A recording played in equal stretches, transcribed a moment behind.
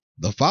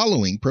The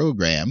following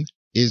program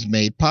is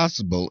made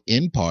possible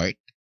in part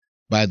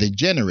by the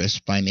generous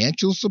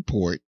financial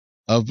support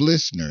of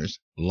listeners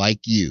like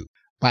you.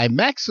 By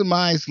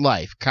Maximize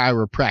Life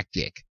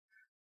Chiropractic,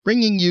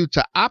 bringing you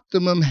to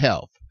optimum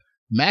health.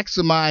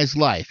 Maximize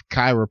Life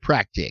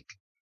Chiropractic.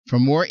 For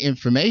more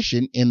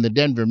information in the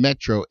Denver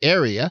metro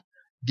area,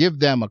 give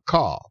them a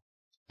call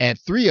at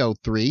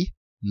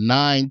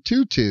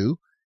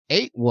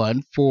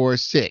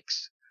 303-922-8146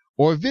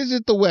 or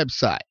visit the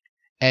website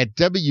at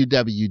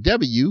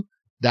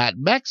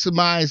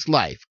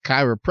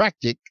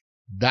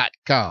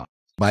www.maximizelifechiropractic.com.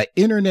 By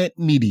internet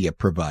media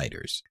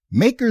providers,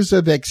 makers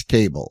of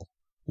X-Cable.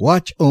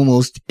 Watch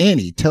almost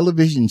any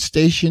television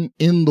station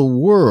in the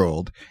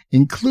world,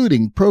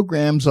 including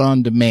programs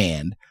on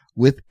demand,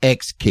 with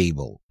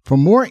X-Cable. For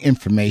more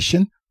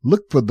information,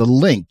 look for the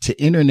link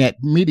to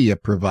internet media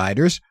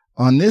providers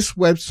on this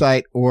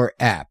website or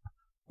app,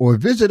 or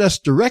visit us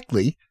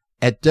directly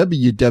at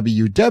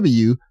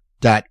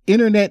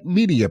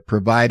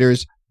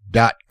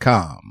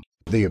www.internetmediaproviders.com.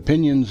 The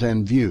opinions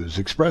and views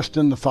expressed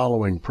in the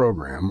following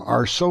program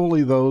are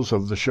solely those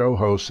of the show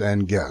hosts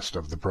and guests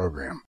of the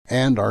program,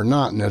 and are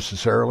not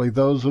necessarily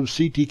those of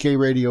CTK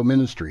Radio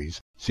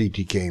Ministries,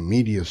 CTK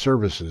Media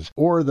Services,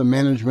 or the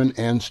management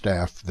and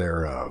staff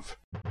thereof.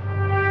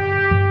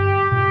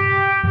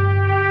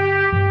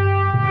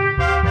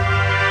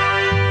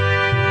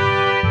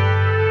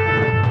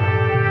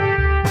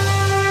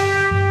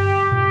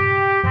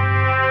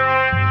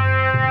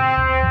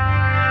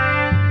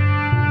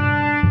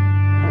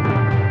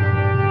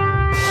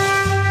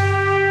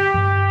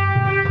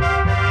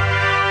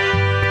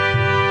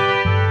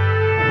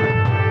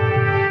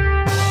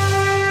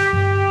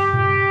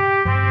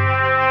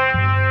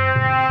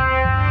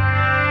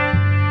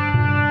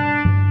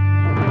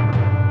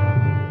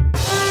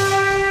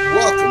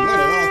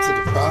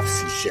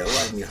 Show.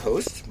 I'm your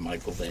host,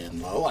 Michael Van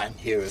Lowe. I'm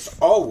here as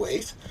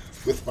always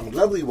with my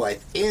lovely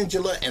wife,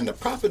 Angela, and the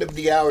prophet of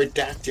the hour,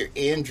 Dr.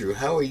 Andrew.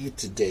 How are you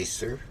today,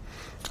 sir?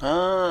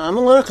 I'm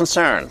a little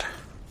concerned.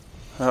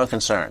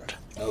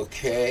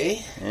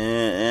 Okay.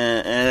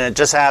 And it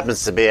just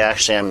happens to be,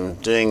 actually, I'm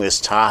doing this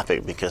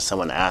topic because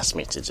someone asked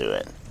me to do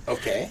it.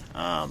 Okay.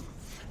 And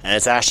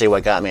it's actually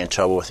what got me in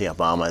trouble with the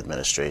Obama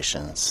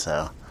administration.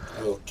 So.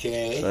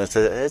 Okay. So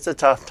it's a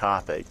tough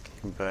topic,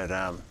 but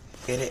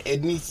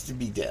it needs to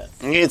be done.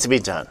 It needs to be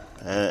done,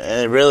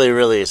 and it really,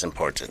 really is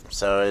important.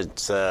 So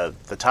it's the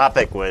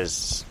topic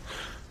was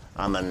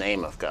on the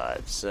name of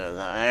God. So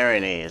the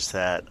irony is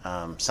that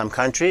some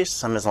countries,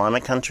 some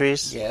Islamic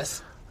countries,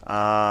 yes,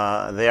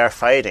 they are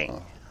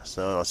fighting.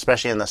 So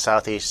especially in the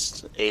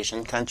Southeast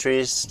Asian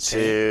countries,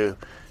 to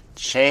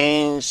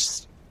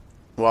change.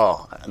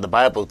 Well,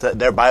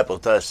 their Bible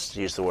does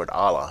use the word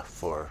Allah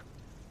for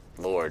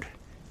Lord.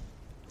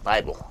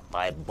 Bible.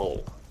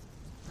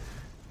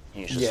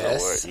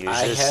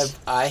 Yes,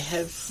 I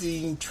have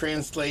seen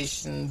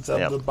translations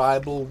of the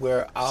Bible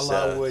where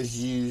Allah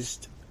was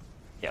used.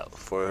 Yeah,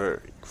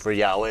 for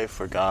Yahweh,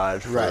 for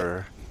God,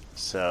 right.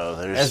 So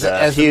there's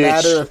as a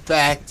matter of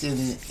fact,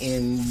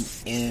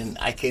 in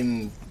I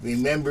can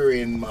remember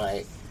in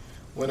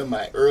one of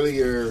my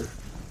earlier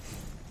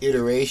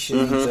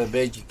iterations of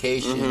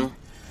education,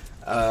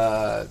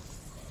 the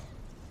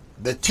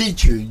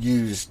teacher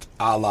used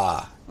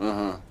Allah.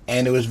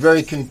 And it was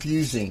very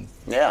confusing.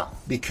 Yeah.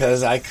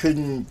 Because I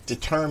couldn't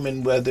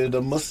determine whether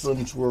the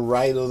Muslims were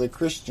right or the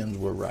Christians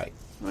were right.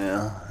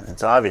 Yeah,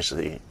 it's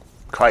obviously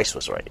Christ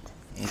was right.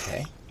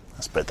 Okay.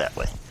 Let's put it that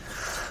way.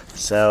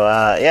 So,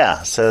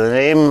 so the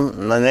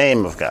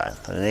name of God.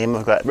 The name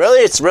of God.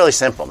 Really, it's really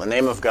simple. The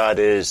name of God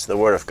is the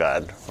Word of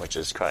God, which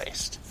is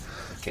Christ.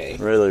 Okay.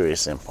 Really, really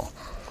simple.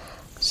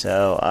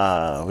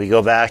 So, we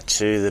go back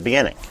to the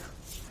beginning.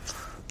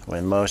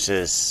 When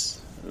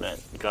Moses met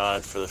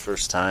God for the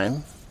first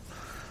time,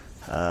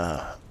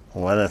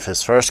 one of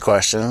his first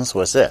questions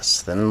was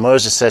this. Then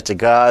Moses said to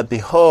God,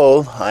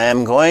 "Behold, I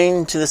am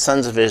going to the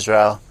sons of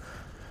Israel,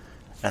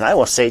 and I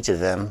will say to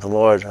them, the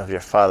Lord of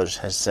your fathers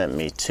has sent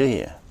me to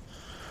you.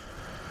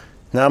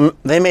 Now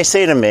they may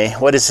say to me,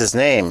 what is his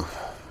name?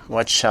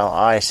 What shall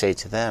I say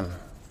to them?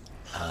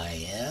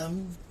 I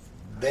am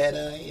that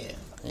I am."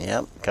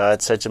 Yep,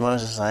 God said to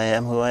Moses, "I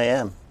am who I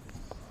am."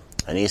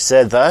 And he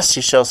said, "Thus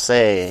you shall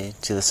say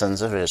to the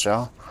sons of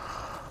Israel,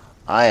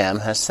 I am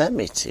has sent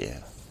me to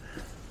you."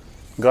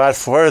 God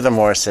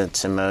furthermore said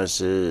to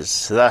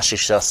Moses, "Thus you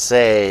shall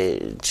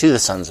say to the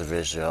sons of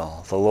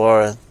Israel, the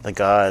Lord, the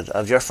God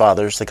of your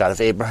fathers, the God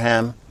of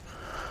Abraham,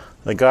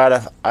 the God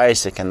of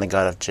Isaac, and the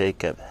God of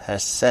Jacob,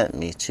 has sent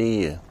me to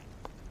you.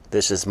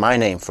 This is my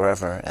name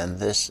forever, and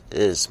this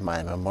is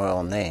my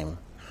memorial name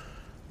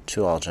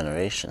to all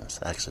generations."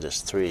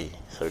 Exodus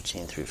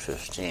 3:13 through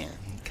 15.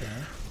 Okay.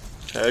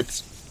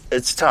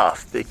 It's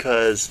tough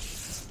because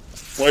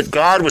what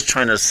God was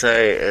trying to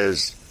say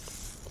is,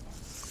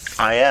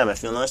 I am.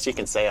 Unless you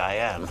can say I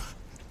am,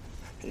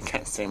 you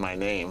can't say my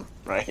name,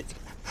 right?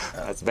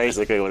 That's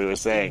basically what he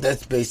was saying.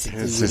 That's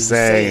basically what he he was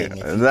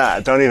saying. saying.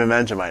 That, don't even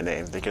mention my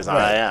name because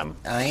right. I am.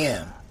 I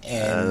am.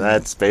 And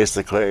that's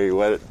basically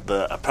what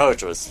the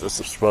approach was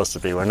supposed to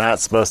be. We're not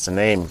supposed to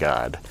name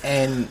God.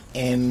 And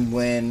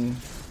when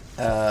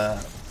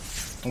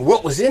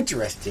what was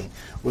interesting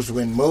was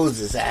when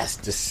Moses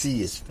asked to see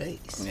his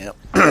face. Yep.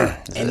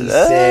 And he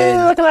said,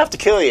 "I'm gonna have to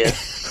kill you.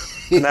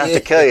 I'm gonna have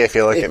to kill you if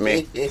you look at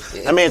me."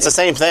 I mean, it's the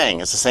same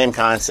thing. It's the same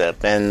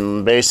concept,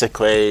 and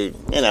basically,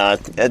 and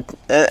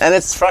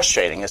it's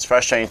frustrating. It's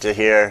frustrating to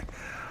hear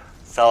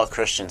fellow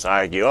Christians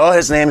argue, "Oh,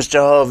 his name is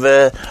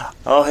Jehovah.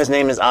 Oh, his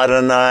name is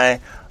Adonai.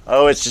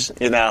 Oh, it's just,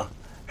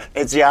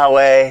 it's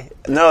Yahweh.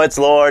 No, it's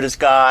Lord. It's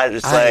God."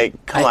 It's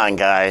come on,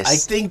 guys. I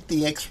think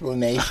the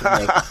explanation,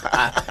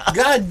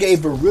 God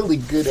gave a really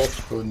good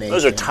explanation.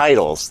 Those are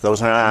titles.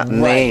 Those are not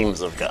names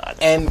of God.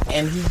 And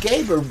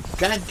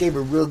God gave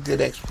a real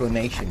good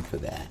explanation for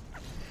that.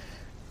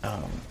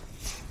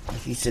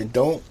 He said,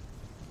 "Don't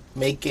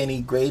make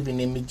any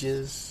graven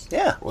images.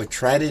 Yeah. Or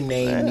try to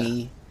name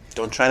me.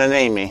 Don't try to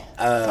name me.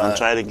 Don't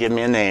try to give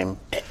me a name."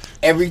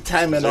 Every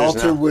time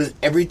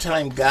every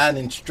time God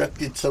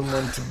instructed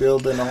someone to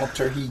build an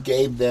altar, He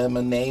gave them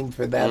a name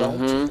for that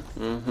altar.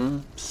 Mm-hmm.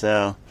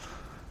 So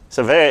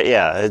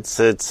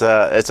it's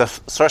a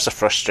source of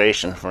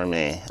frustration for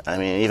me. I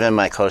mean, even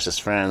my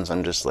closest friends,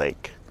 I'm just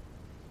like,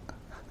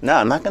 no,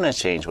 I'm not going to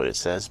change what it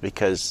says,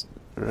 because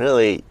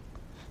really,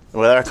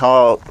 whether I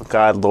call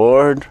God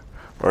Lord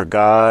or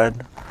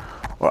God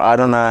or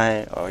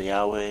Adonai or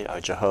Yahweh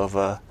or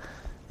Jehovah,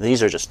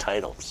 these are just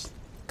titles.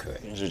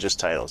 Correct. These are just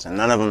titles, and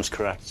none of them's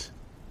correct.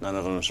 None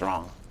of them's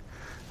wrong.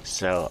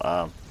 So,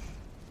 God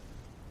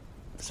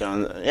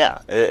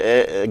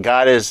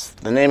is,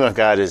 the name of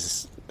God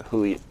is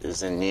who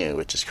is in you,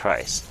 which is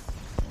Christ.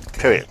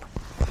 Period.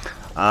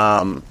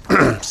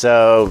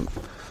 So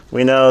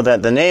we know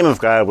that the name of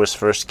God was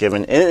first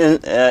given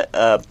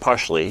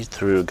partially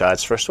through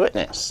God's first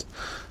witness.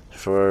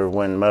 For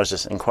when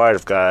Moses inquired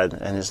of God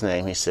and his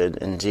name, he said,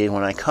 "Indeed,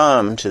 when I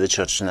come to the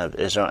children of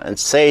Israel and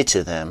say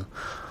to them,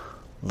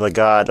 the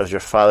God of your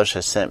fathers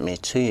has sent me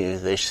to you,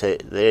 they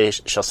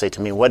shall say to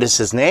me, what is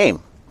his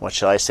name? What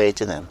shall I say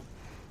to them?"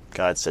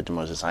 God said to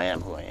Moses, "I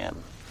am who I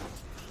am.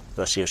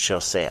 Thus you shall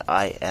say,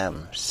 I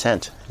am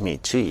sent me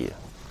to you."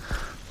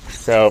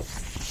 So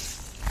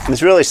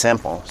it's really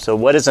simple. So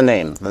what is a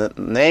name? The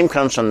name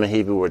comes from the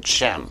Hebrew word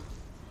Shem.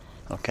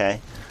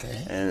 Okay?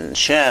 And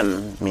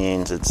Shem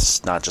means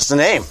it's not just a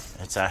name.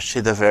 It's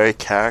actually the very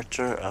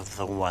character of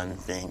the one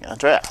being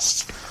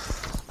addressed.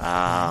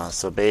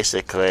 So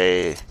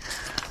basically,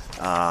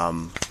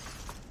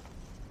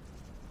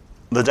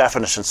 the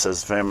definition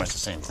says very much the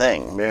same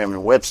thing.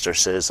 Merriam-Webster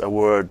says a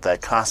word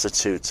that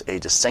constitutes a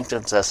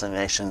distinctive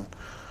designation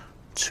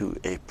to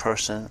a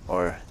person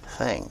or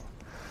thing.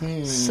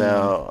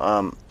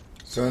 So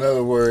in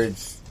other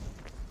words,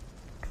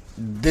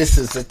 this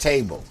is a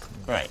table.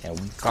 Right. And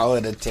we call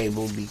it a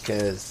table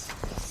because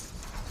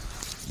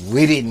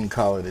we didn't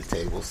call it a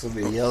table.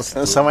 Somebody else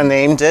did. Someone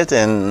named it,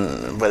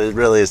 but it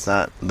really is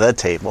not the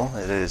table.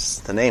 It is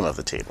the name of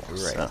the table.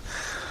 Right.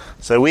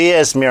 So we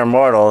as mere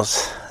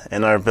mortals,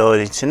 in our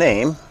ability to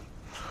name,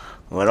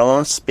 let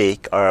alone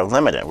speak, are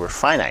limited. We're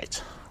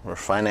finite. We're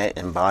finite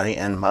in body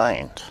and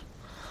mind.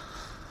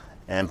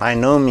 And by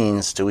no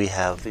means do we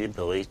have the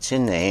ability to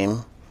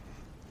name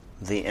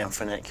the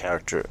infinite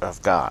character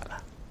of God.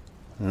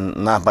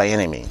 Not by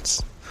any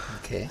means.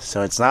 Okay.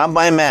 So it's not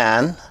by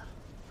man,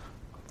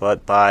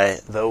 but by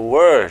the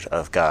Word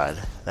of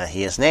God that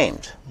he is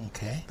named.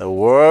 Okay. The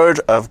Word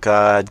of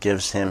God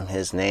gives him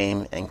his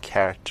name and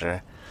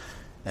character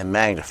and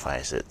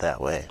magnifies it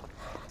that way.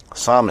 The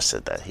psalmist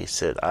said that. He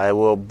said, "I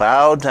will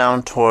bow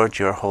down toward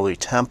your holy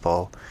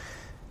temple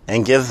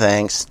and give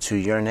thanks to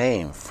your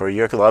name for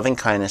your loving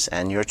kindness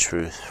and your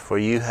truth, for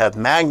you have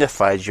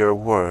magnified your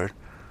word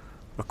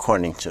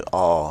according to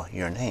all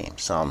your name."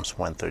 Psalms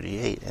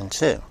 138 and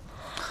 2.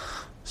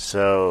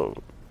 So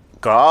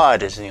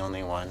God is the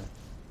only one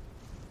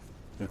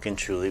who can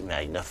truly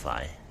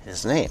magnify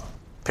his name.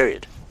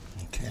 Period.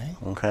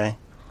 Okay?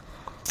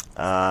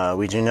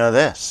 We do know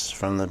this.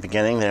 From the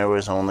beginning there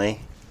was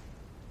only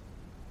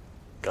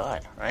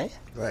God, right?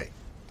 Right.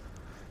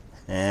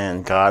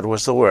 And God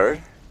was the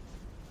Word.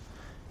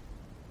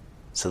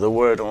 So the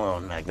Word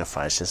alone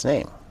magnifies his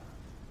name.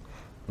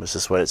 This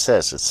is what it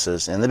says. It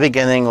says, "In the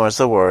beginning was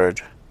the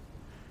Word,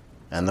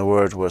 and the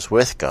Word was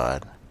with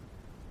God,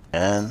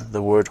 and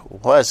the Word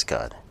was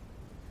God.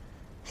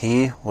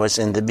 He was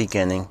in the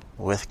beginning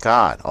with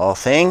God. All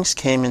things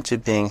came into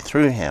being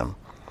through him,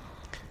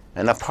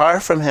 and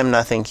apart from him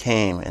nothing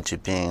came into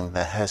being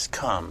that has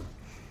come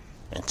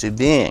into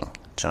being."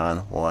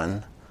 John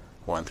 1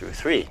 through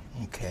 3.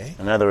 Okay.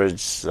 In other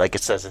words, like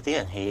it says at the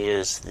end, he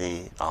is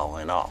the all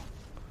in all.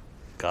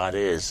 God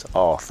is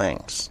all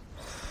things.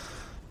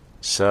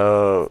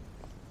 So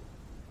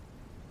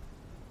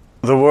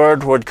the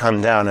Word would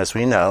come down, as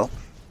we know,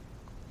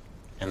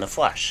 in the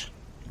flesh.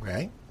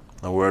 Right.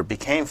 The Word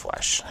became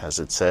flesh. As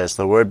it says,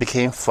 the Word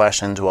became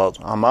flesh and dwelt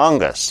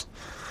among us.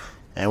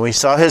 And we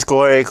saw his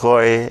glory,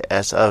 glory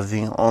as of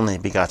the only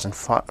begotten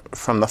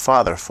from the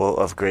Father, full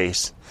of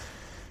grace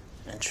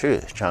and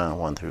truth. John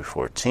 1 through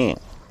 14.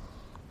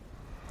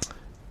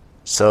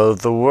 So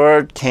the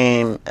Word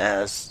came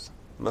as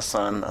the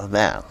Son of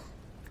Man.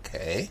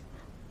 Okay.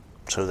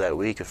 So that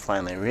we could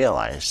finally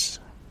realize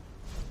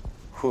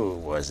who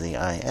was the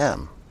I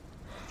Am.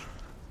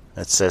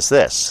 It says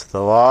this: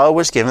 the law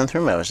was given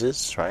through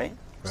Moses, right?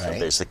 So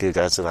basically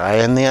God said, I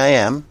am the I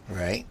Am.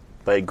 Right.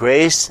 But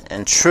grace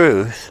and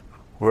truth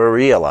were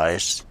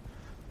realized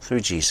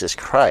through Jesus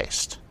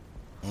Christ.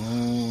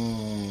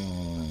 No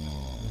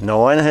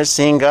one has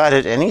seen God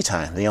at any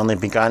time. The only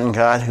begotten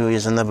God who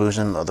is in the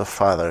bosom of the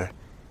Father,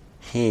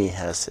 he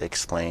has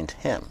explained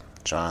him.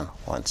 John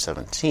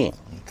 1:17.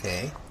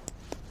 Okay.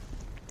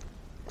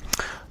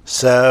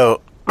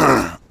 So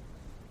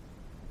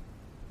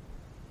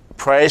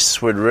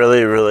Price would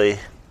really, really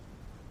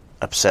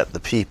upset the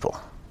people.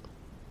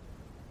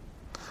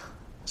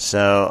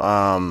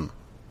 So,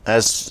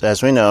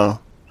 as we know,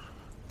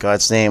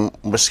 God's name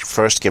was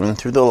first given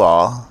through the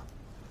law,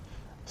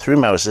 through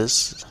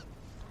Moses,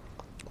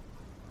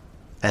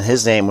 and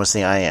his name was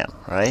the I Am,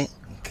 right?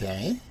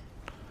 Okay.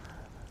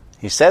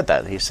 He said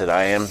that. He said,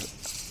 I am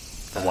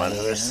the one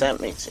who has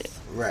sent me to you.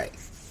 Right.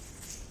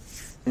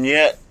 And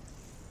yet,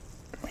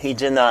 he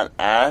did not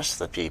ask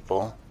the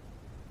people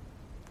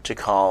to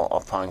call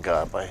upon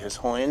God by his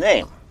holy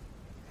name.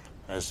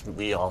 As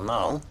we all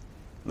know,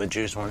 the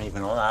Jews weren't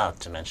even allowed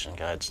to mention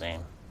God's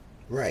name.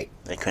 Right.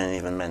 They couldn't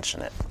even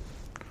mention it,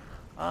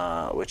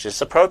 which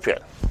is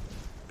appropriate,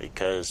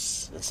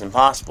 because it's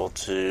impossible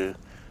to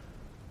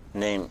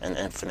name an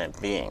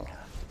infinite being.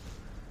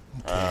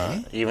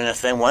 Okay. Even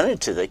if they wanted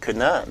to, they could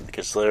not,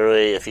 because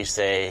literally if you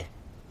say,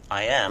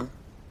 I am,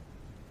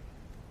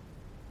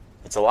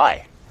 it's a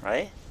lie,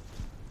 right?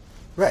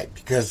 Right,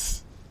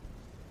 because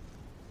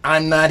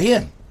I'm not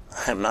him.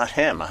 I'm not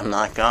him. I'm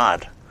not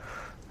God.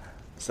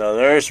 So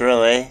there's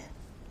really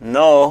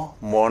no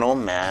mortal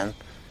man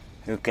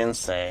who can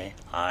say,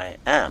 I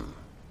am,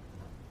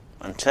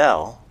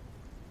 until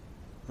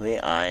the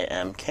I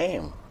Am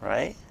came,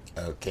 right?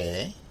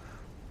 Okay.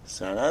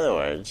 So in other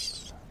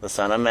words, the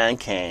Son of Man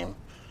came,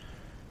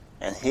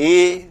 and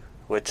he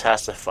would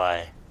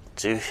testify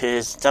to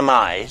his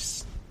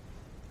demise.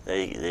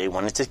 They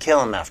wanted to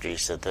kill him after he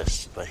said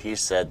this, but he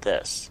said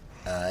this.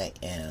 I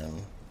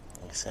am.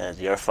 He said,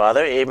 your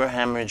father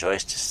Abraham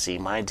rejoiced to see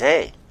my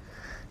day,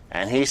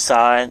 and he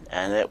saw it,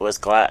 and was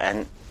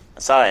glad.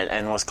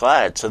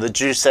 So the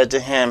Jews said to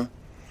him,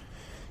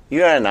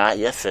 you are not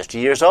yet 50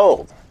 years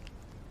old,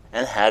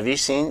 and have you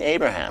seen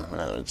Abraham? In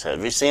other words,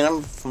 have you seen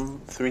him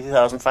from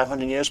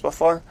 3,500 years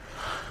before?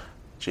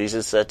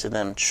 Jesus said to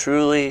them,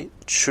 truly,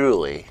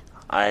 truly,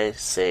 I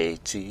say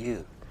to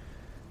you,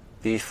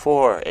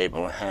 before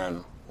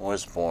Abraham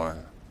was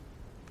born,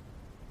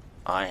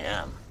 I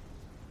am.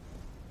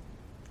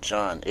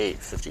 John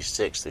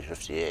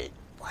 8:56-58.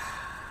 Wow.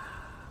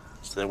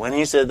 So when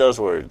he said those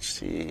words,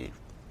 he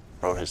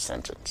wrote his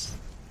sentence.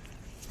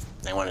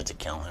 They wanted to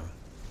kill him.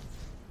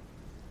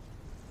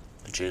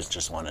 The Jews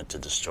just wanted to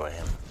destroy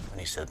him when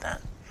he said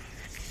that.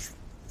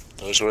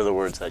 Those were the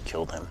words that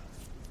killed him.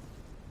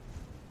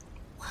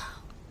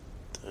 Wow.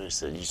 So he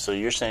said, so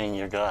you're saying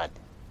you're God.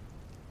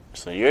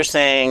 So you're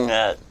saying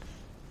that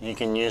you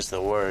can use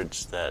the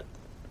words that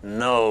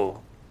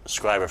no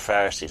scribe or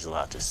Pharisee is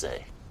allowed to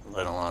say,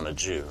 let alone a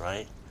Jew,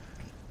 right?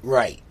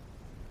 Right.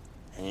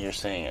 And you're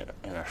saying it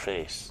in our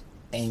face.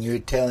 And you're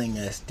telling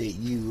us that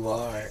you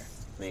are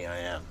The I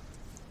Am.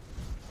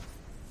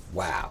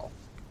 Wow.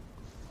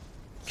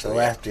 So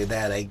after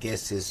that, I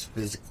guess his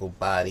physical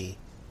body...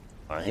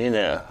 Well, he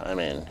knew. I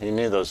mean, he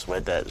knew those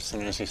with that. As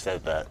soon as he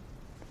said that,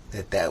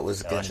 that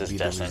was going to be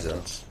the result.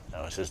 Sentence.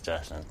 That was his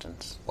death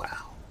sentence.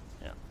 Wow.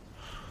 Yeah.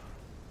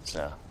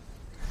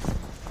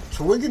 So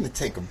we're going to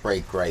take a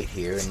break right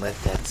here and let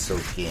that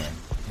soak in.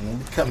 And when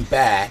we come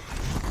back,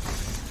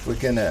 we're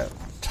going to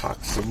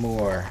talk some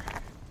more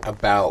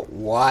about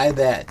why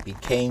that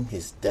became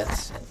his death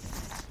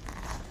sentence.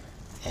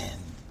 And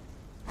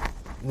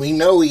we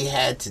know he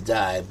had to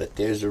die, but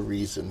there's a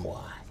reason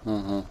why.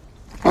 Mm-hmm.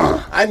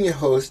 I'm your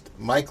host,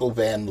 Michael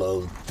Van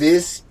Lowe.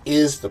 This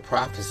is The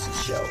Prophecy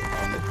Show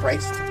on the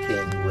Christ the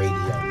King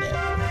Radio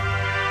Network.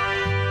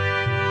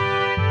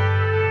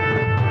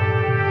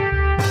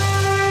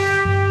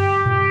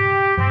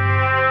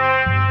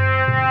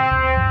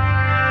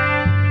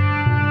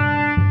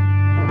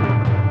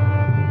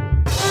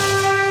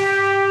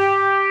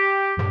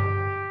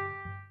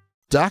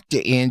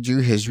 Dr.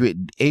 Andrew has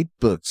written 8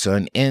 books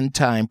on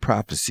end-time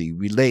prophecy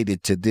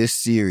related to this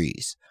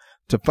series.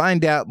 To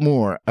find out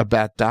more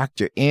about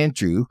Dr.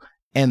 Andrew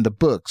and the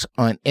books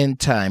on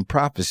end-time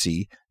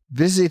prophecy,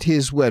 visit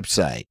his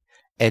website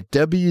at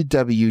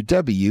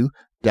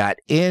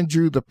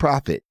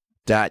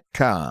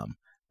www.andrewtheprophet.com.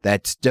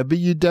 That's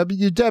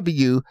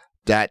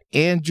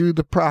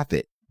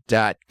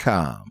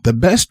www.andrewtheprophet.com. The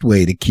best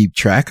way to keep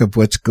track of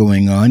what's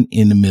going on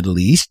in the Middle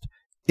East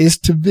is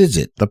to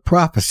visit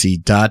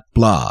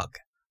theprophecy.blog.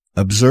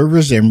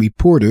 Observers and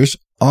reporters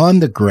on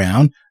the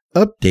ground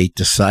update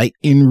the site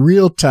in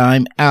real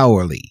time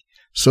hourly,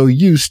 so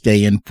you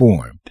stay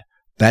informed.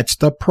 That's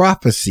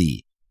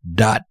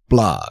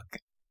theprophecy.blog.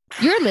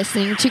 You're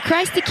listening to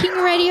Christ the King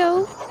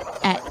Radio.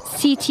 at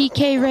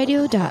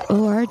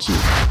ctkradio.org.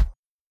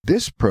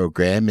 This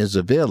program is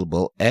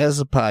available as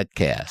a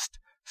podcast.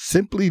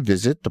 Simply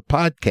visit the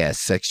podcast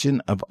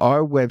section of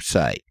our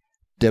website,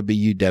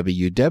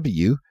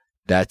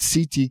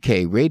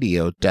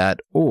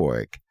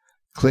 www.ctkradio.org.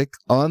 Click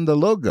on the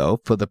logo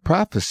for the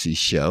Prophecy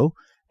Show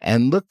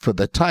and look for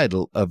the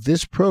title of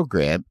this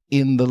program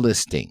in the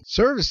listing.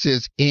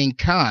 Services in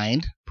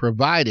kind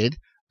provided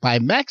by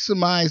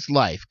Maximize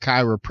Life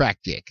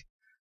Chiropractic,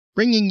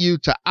 bringing you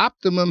to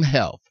optimum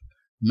health.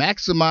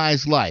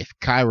 Maximize Life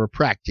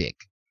Chiropractic.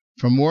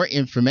 For more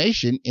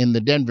information in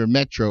the Denver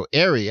metro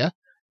area,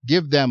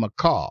 give them a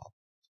call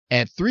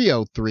at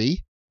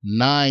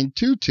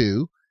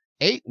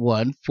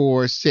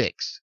 303-922-8146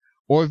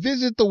 or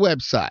visit the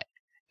website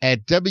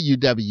at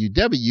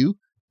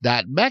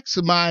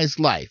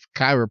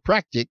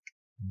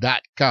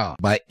www.maximizelifechiropractic.com.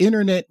 By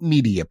Internet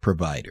Media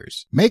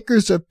Providers,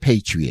 makers of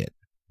Patriot.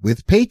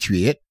 With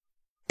Patriot,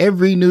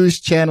 every news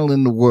channel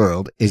in the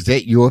world is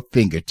at your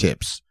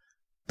fingertips.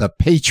 The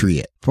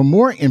Patriot. For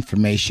more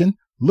information,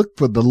 look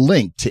for the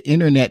link to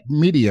Internet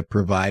Media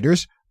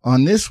Providers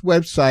on this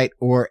website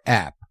or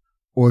app,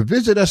 or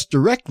visit us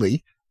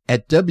directly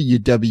at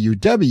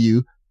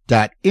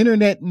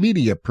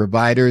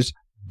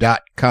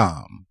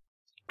www.internetmediaproviders.com.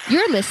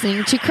 You're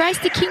listening to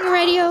Christ the King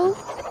Radio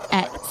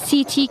at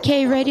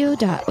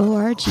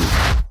ctkradio.org.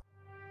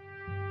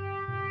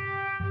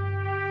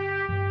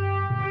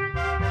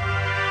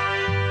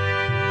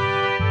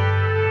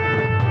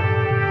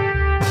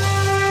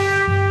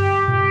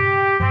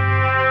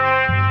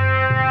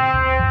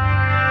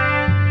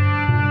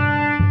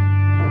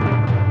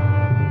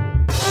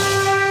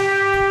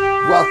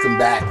 Welcome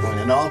back, one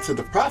and all, to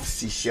the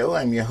Prophecy Show.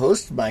 I'm your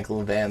host,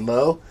 Michael Van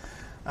Lowe.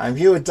 I'm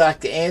here with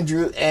Dr.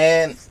 Andrew,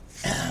 and,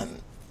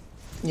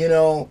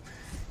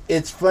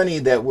 it's funny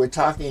that we're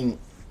talking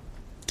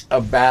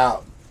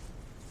about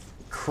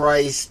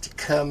Christ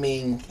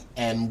coming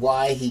and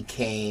why he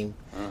came,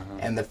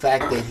 and the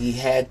fact that he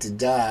had to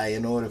die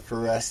in order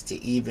for us to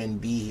even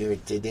be here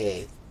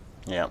today.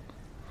 Yep.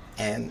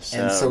 And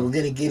so we're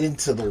going to get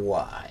into the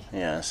why.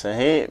 Yeah, so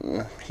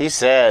he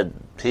said,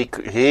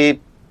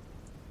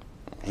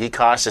 he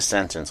caused a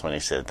sentence when he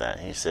said that.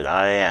 He said,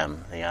 I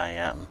am the I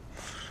am.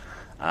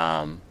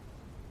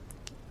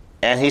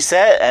 And he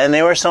said, and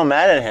they were so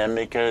mad at him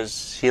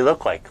because he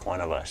looked like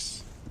one of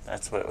us.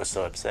 That's what was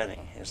so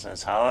upsetting. He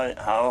says,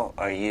 how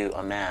are you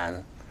a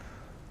man,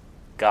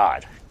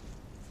 God?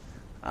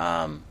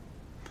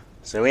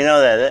 So we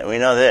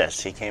know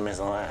this. He came as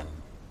a lamb,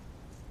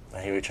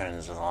 but he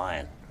returns as a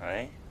lion,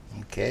 right?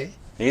 Okay.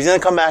 He's going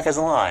to come back as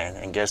a lion,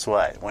 and guess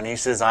what? When he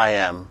says, I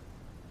am,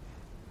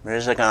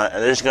 there's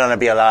going to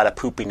be a lot of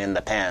pooping in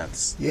the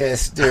pants.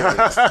 Yes, there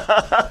is.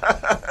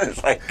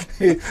 It's like,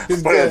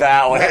 put it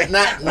that way.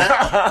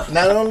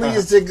 Not only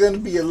is there going to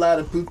be a lot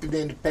of pooping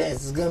in the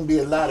pants, there's going to be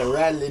a lot of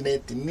rattling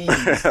at the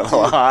knees. A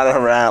lot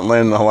of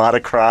rattling, a lot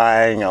of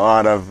crying, a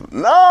lot of,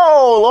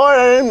 no, Lord,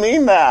 I didn't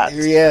mean that.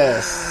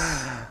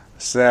 Yes.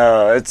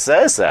 So it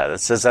says that. It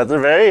says at the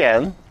very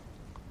end,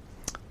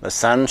 the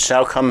Son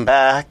shall come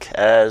back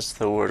as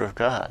the Word of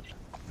God.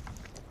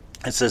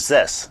 It says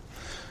this.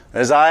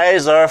 His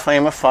eyes are a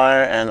flame of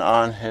fire, and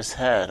on his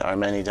head are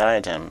many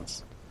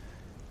diadems.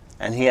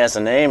 And he has a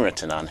name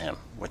written on him,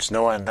 which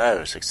no one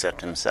knows except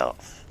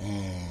himself.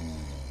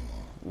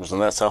 Wasn't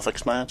that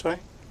self-explanatory?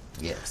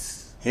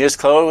 Yes. He is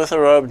clothed with a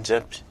robe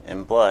dipped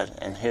in blood,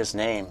 and his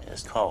name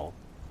is called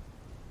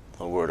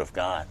the Word of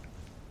God.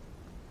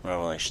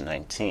 Revelation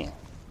 19.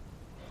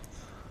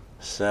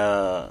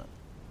 So,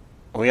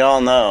 we all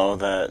know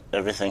that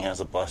everything has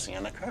a blessing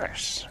and a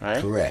curse,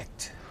 right?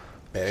 Correct.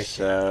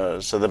 So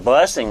the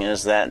blessing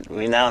is that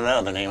we now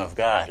know the name of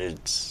God.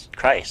 It's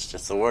Christ.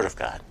 It's the Word of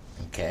God.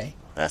 Okay.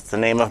 That's the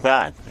name of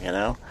God,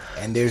 And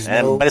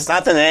but it's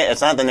not the name.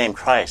 It's not the name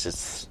Christ.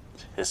 It's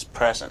His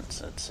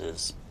presence. It's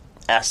His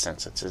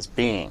essence. It's His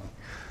being.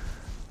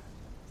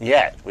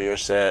 Yet we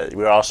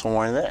were also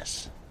warned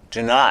this: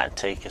 do not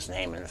take His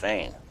name in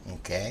vain.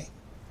 Okay.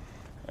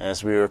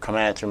 As we were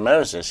commanded through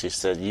Moses, he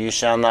said, "You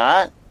shall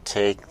not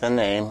take the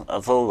name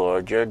of the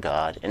Lord your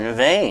God in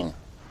vain.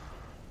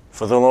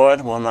 For the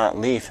Lord will not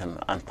leave him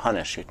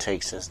unpunished who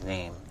takes his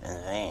name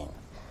in vain."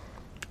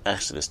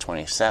 Exodus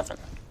 27.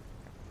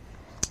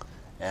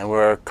 And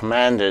we're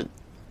commanded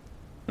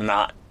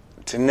not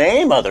to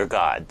name other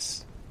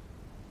gods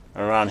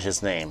around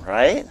his name,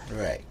 right?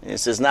 Right. It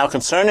says, "Now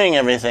concerning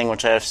everything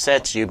which I have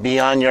said to you, be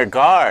on your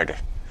guard.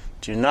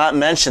 Do not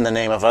mention the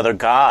name of other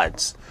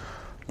gods,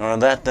 nor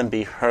let them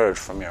be heard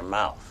from your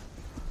mouth."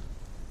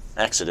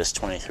 Exodus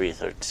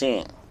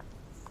 23:13.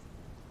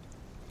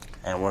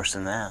 And worse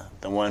than that,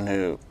 the one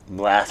who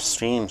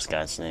blasphemes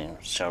God's name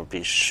shall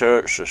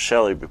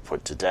surely be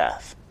put to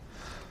death.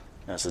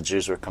 As the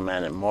Jews were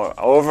commanded,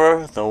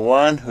 moreover, the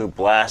one who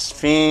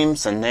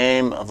blasphemes the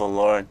name of the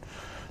Lord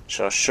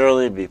shall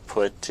surely be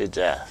put to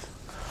death.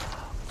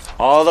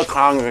 All the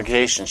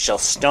congregation shall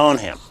stone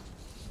him,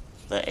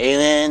 the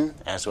alien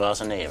as well as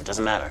the native. It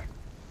doesn't matter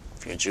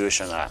if you're Jewish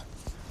or not.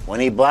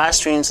 When he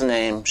blasphemes the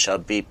name, shall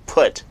be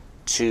put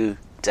to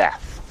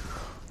death.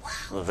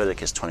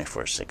 Leviticus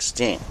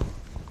 24:16.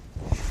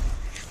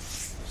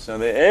 So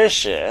the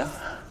issue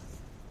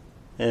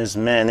is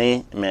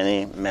many,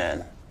 many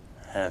men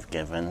have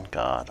given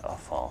God a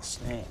false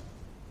name.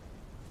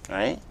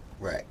 Right?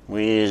 Right.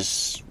 We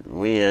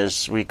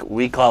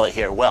call it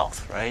here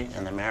wealth, right?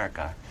 In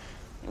America.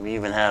 We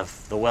even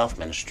have the wealth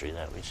ministry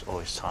that we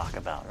always talk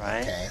about,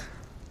 right? Okay.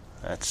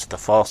 That's the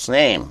false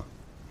name.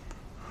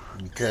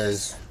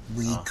 Because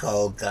we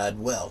call God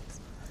wealth.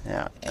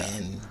 Yeah.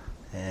 And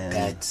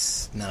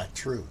that's not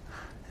true.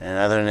 And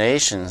other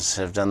nations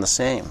have done the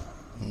same.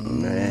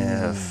 They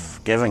have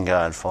given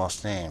God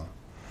false name.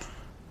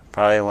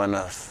 Probably one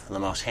of the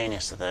most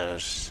heinous of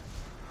those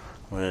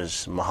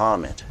was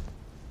Muhammad,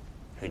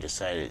 who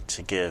decided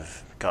to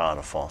give God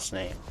a false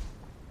name.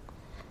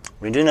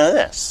 We do know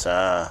this.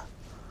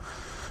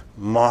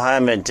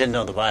 Muhammad did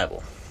know the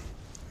Bible.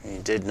 He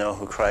did know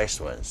who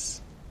Christ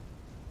was.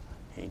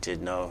 He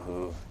did know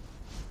who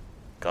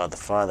God the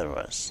Father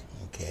was.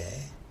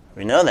 Okay.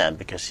 We know that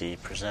because he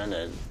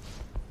presented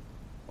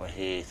what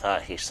he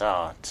thought he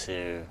saw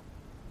to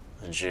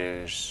the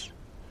Jews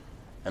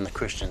and the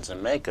Christians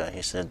in Mecca.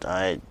 He said,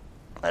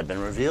 I've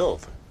been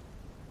revealed.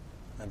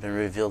 I've been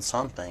revealed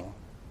something.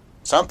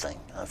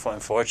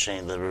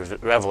 Unfortunately, the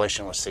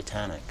revelation was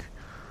satanic.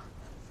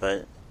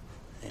 But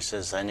he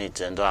says, I need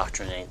to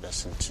indoctrinate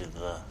this into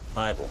the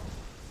Bible,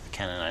 the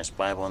canonized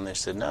Bible. And they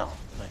said, no,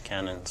 the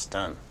canon's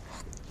done.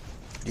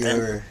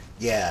 Then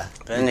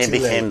he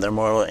became their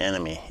mortal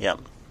enemy. Yep.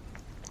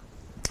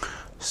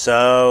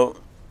 So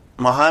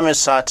Muhammad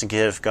sought to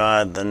give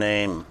God the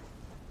name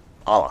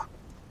Allah.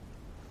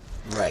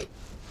 Right.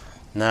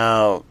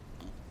 Now,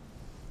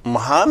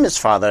 Muhammad's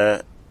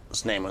father's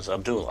name was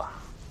Abdullah.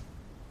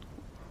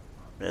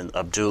 And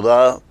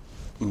Abdullah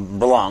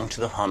belonged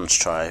to the Hums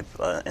tribe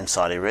in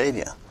Saudi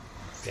Arabia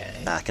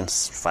back in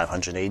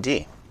 500 AD.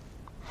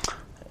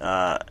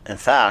 In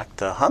fact,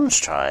 the Hums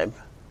tribe,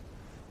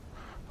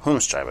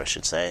 I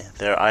should say,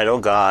 their idol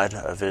god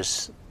of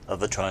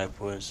the tribe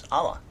was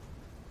Allah,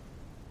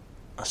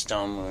 a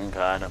stone moon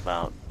god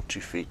about 2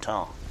 feet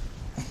tall.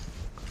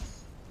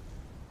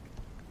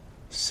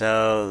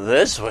 So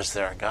this was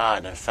their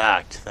god. In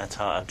fact, that's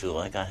how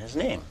Abdullah got his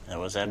name. It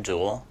was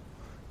Abdul.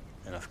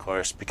 And of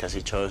course, because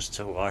he chose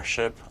to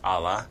worship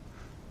Allah,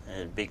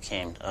 it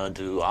became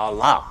Adu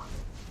Allah.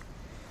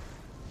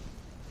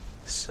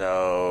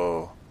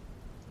 So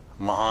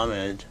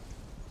Muhammad,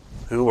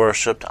 who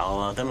worshipped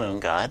Allah, the moon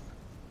god,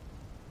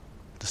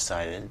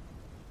 decided,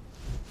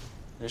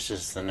 this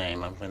is the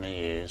name I'm going to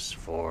use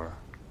for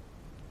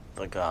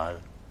the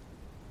God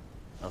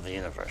of the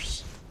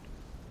universe.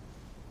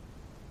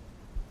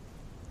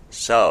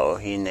 So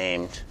he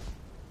named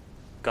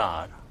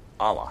God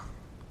Allah.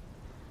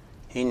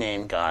 He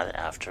named God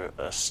after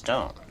a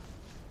stone.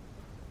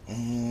 He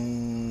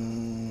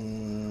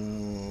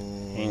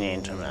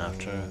named him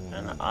after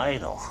an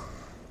idol.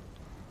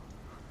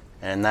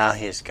 And now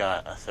he's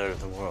got a third of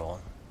the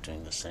world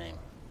doing the same.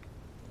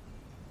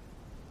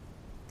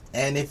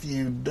 And if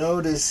you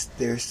notice,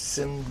 their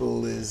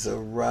symbol is a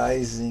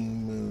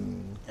rising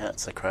moon. Yeah,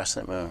 it's a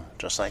crescent moon,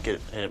 just like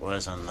it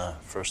was on the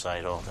first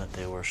idol that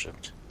they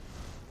worshipped.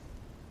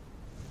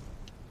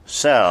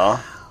 So,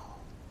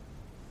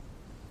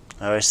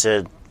 I always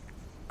said,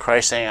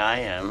 Christ saying I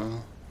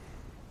am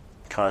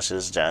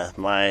causes death.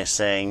 My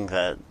saying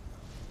that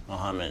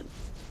Muhammad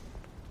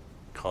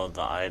called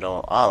the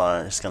idol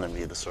Allah is going to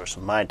be the source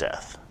of my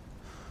death.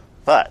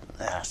 But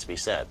it has to be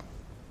said.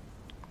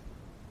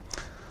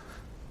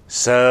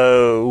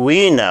 So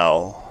we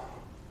know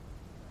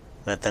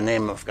that the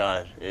name of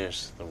God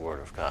is the Word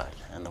of God,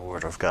 and the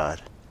Word of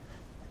God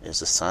is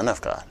the Son of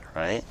God,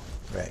 right?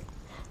 Right.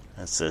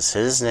 It says,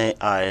 his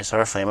eyes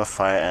are a flame of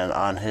fire, and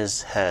on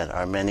his head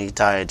are many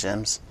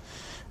diadems.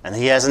 And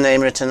he has a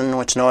name written in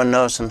which no one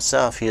knows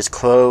himself. He is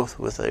clothed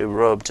with a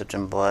robe dipped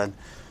in blood,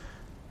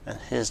 and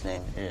his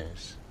name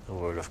is the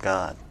Word of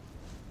God.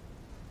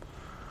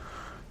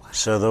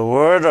 So the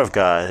Word of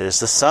God is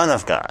the Son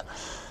of God.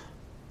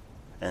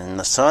 And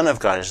the Son of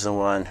God is the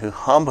one who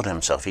humbled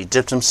himself. He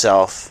dipped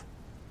himself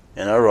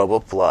in a robe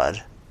of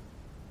blood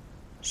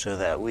so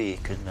that we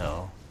could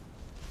know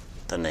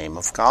the name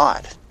of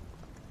God.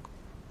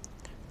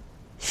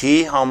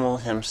 He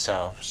humbled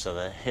himself so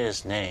that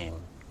his name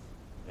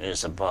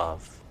is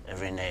above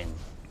every name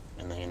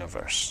in the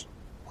universe.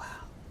 Wow.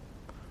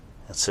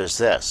 It says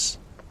this,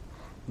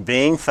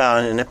 being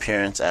found in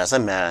appearance as a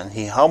man,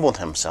 he humbled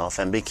himself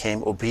and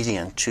became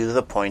obedient to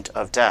the point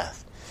of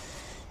death,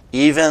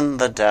 even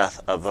the death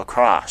of the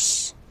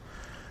cross.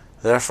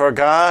 Therefore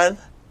God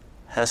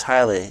has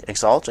highly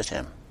exalted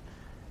him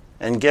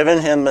and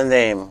given him a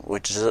name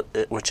which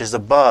is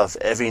above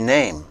every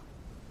name,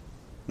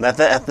 that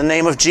at the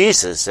name of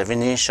Jesus every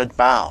knee should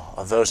bow,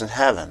 of those in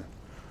heaven,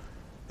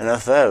 and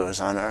of those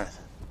on earth,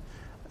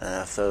 and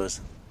of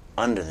those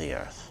under the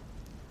earth,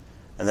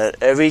 and that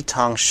every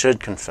tongue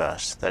should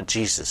confess that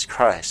Jesus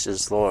Christ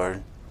is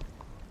Lord,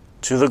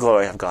 to the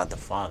glory of God the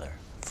Father.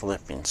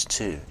 Philippians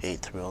 2, 8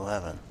 through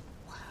 11.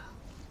 Wow.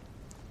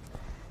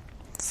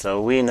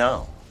 So we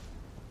know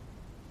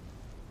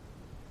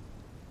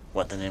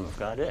what the name of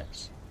God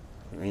is.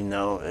 We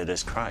know it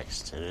is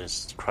Christ. It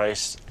is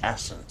Christ's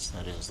essence.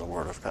 That is the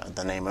Word of God,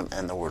 the name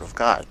and the Word of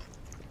God.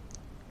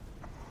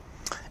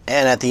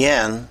 And at the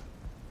end,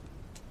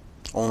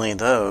 only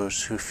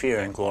those who fear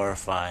and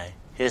glorify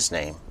His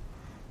name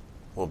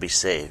will be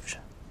saved.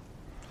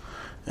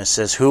 It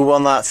says, "Who will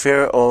not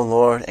fear, O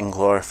Lord, and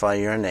glorify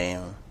your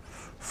name?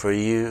 For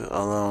you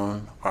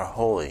alone are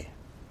holy.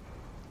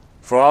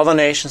 For all the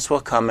nations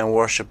will come and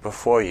worship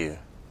before you,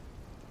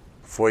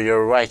 for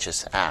your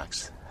righteous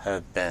acts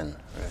have been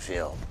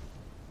revealed."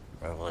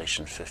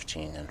 Revelation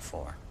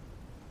 15:4.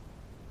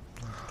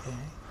 Okay.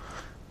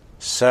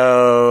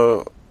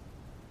 So,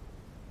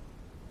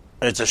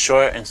 it's a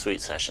short and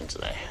sweet session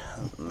today.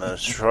 The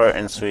short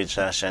and sweet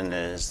session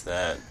is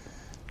that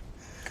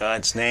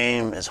God's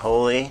name is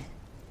holy.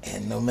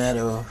 And no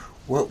matter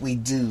what we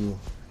do,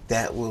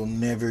 that will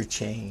never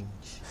change.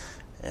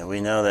 And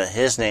we know that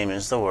His name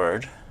is the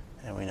Word.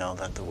 And we know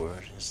that the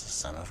Word is the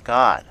Son of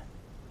God.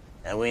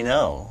 And we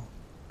know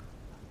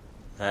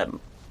that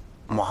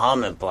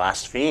Muhammad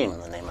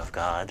blasphemed the name of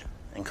God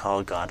and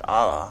called God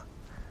Allah.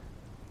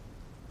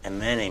 And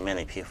many,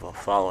 many people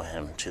follow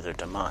him to their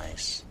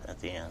demise at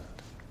the end.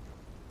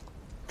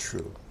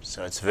 True.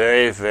 So it's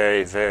very,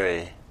 very,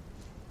 very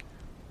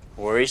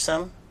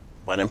worrisome,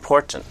 but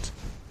important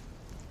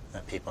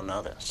that people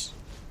know this.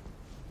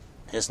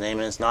 His name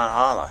is not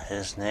Allah.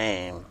 His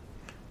name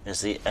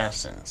is the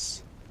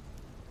essence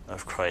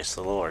of Christ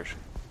the Lord.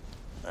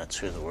 That's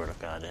who the Word of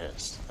God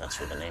is. That's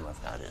who the name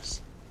of God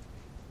is.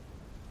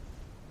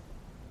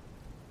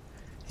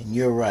 And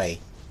you're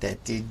right.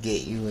 That did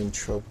get you in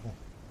trouble.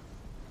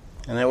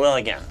 And it will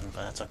again,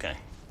 but that's okay.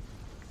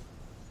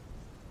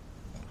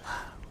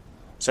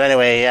 So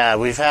anyway, yeah,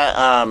 we've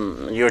had,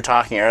 you were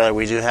talking earlier,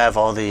 we do have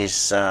all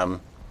these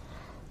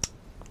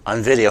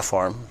on video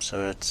form,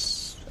 so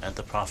it's at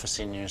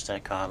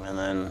theprophecynews.com, and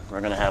then we're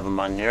going to have them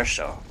on your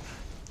show,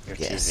 your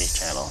TV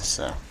channel.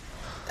 So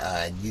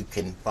you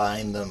can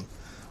find them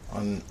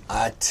on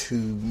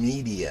i2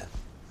 Media.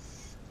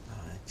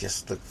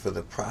 Just look for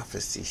The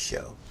Prophecy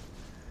Show.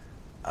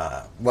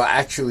 Well,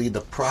 actually, The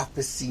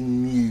Prophecy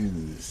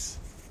News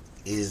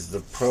is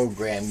the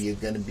program you're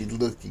going to be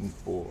looking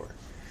for.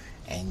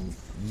 And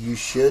you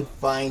should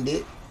find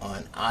it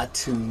on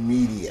i2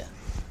 Media.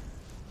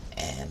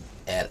 And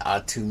at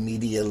i2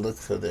 Media, look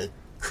for the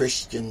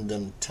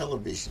Christendom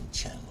television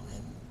channel,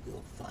 and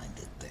you'll find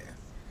it there.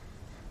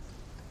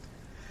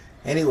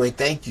 Anyway,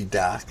 thank you,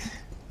 Doc.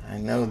 I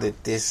know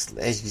that this,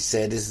 as you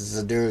said, this is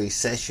an early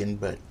session,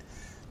 but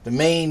the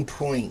main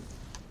point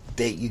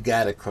that you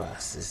got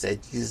across is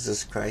that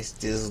Jesus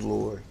Christ is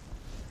Lord,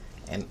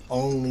 and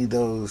only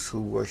those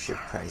who worship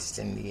Christ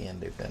in the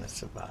end are going to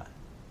survive.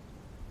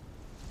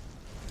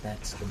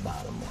 That's the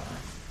bottom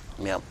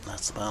line. Yep,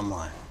 that's the bottom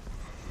line.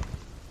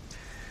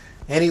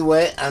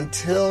 Anyway,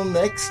 until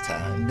next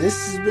time,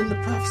 this has been The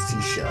Prophecy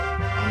Show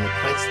on the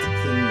Christ the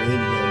King Radio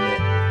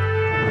Network.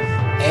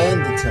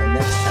 And until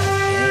next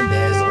time, and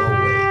as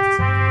always,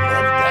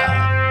 love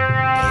God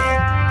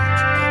and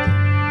each other.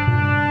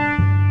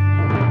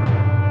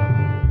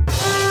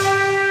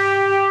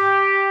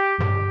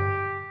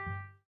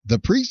 The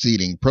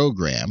preceding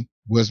program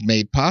was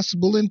made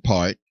possible in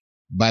part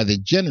by the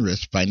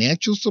generous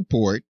financial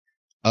support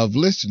of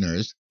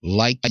listeners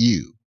like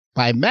you.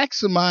 By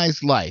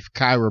Maximize Life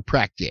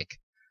Chiropractic,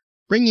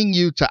 bringing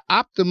you to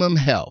optimum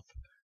health.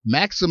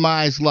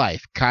 Maximize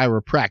Life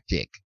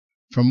Chiropractic.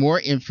 For more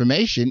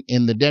information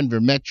in the Denver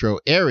metro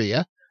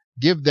area,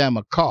 give them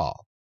a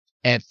call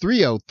at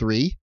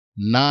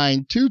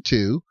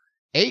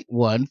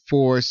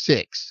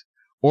 303-922-8146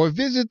 or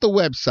visit the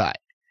website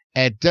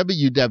at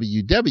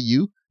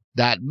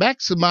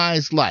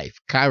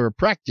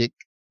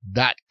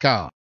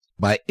www.maximizelifechiropractic.com.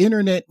 By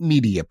Internet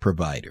Media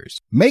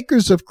Providers,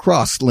 makers of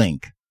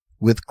Crosslink.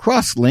 With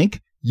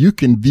Crosslink, you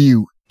can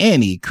view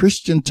any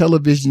Christian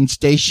television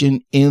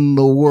station in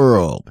the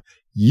world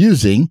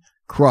using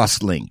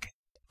Crosslink.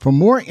 For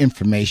more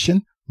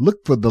information,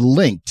 look for the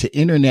link to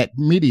Internet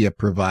Media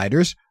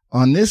Providers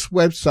on this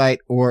website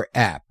or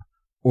app,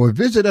 or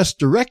visit us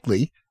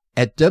directly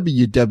at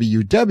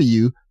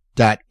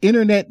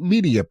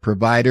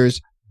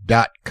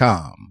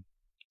www.internetmediaproviders.com.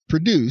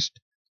 Produced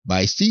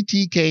by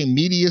CTK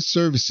Media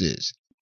Services